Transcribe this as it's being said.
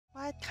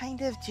What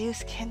kind of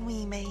juice can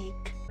we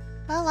make?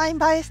 Well, I'm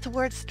biased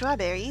towards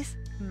strawberries.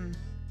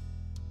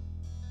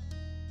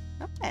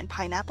 Oh, and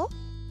pineapple?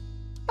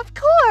 Of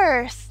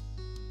course!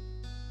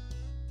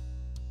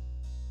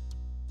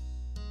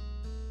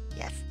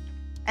 Yes,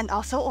 and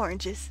also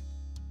oranges.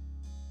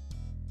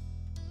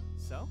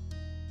 So?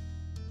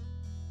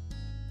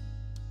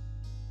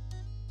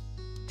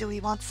 Do we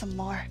want some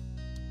more?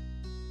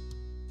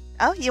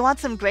 Oh, you want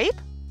some grape?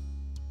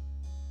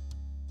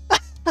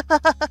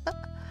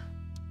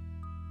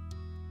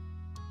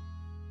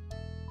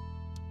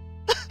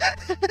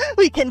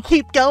 We can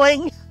keep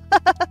going.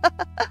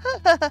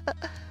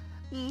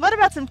 What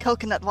about some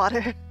coconut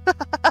water?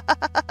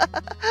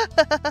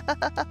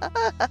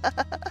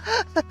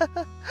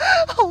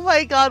 Oh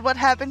my god, what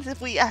happens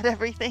if we add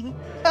everything?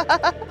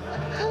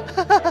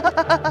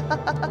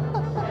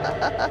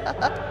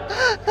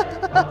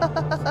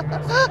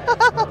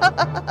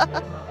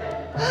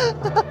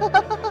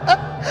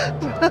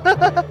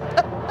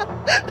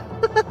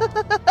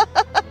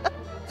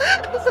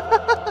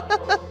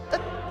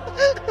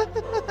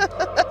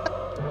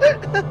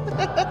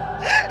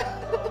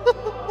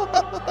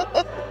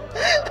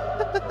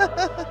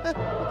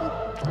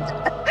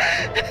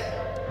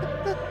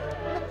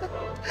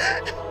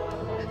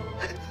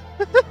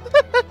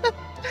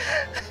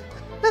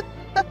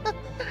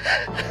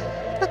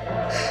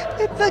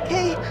 It's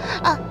okay.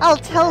 I'll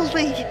tell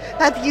Lee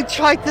that you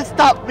tried to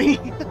stop me.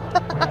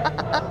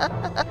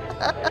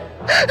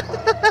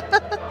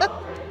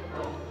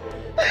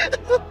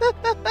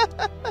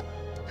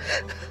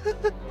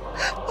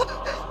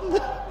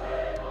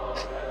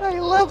 My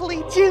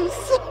lovely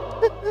juice.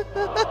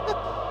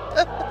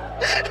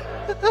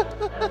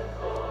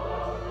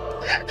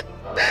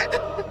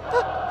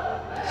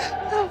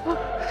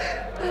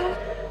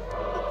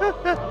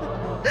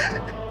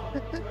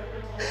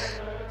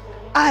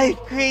 I've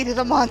created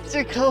a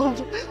monster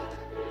cove.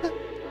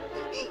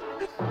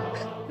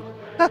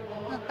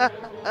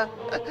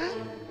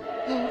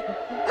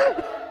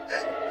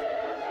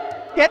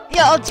 Get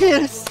y'all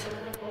juice.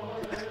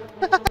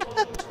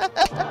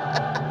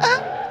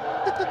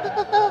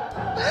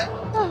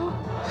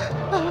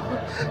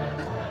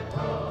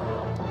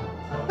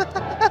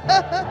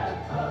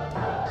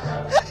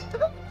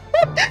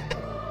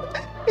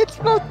 It's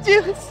both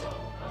juice.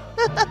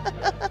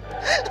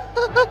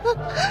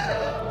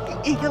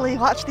 Eagerly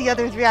watch the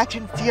others'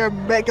 reactions to your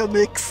mega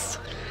mix.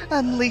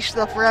 Unleash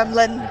the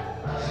gremlin.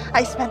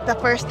 I spent the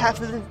first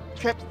half of the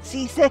trip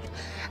seasick,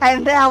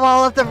 and now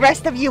all of the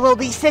rest of you will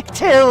be sick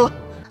too.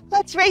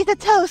 Let's raise a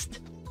toast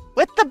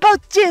with the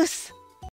boat juice.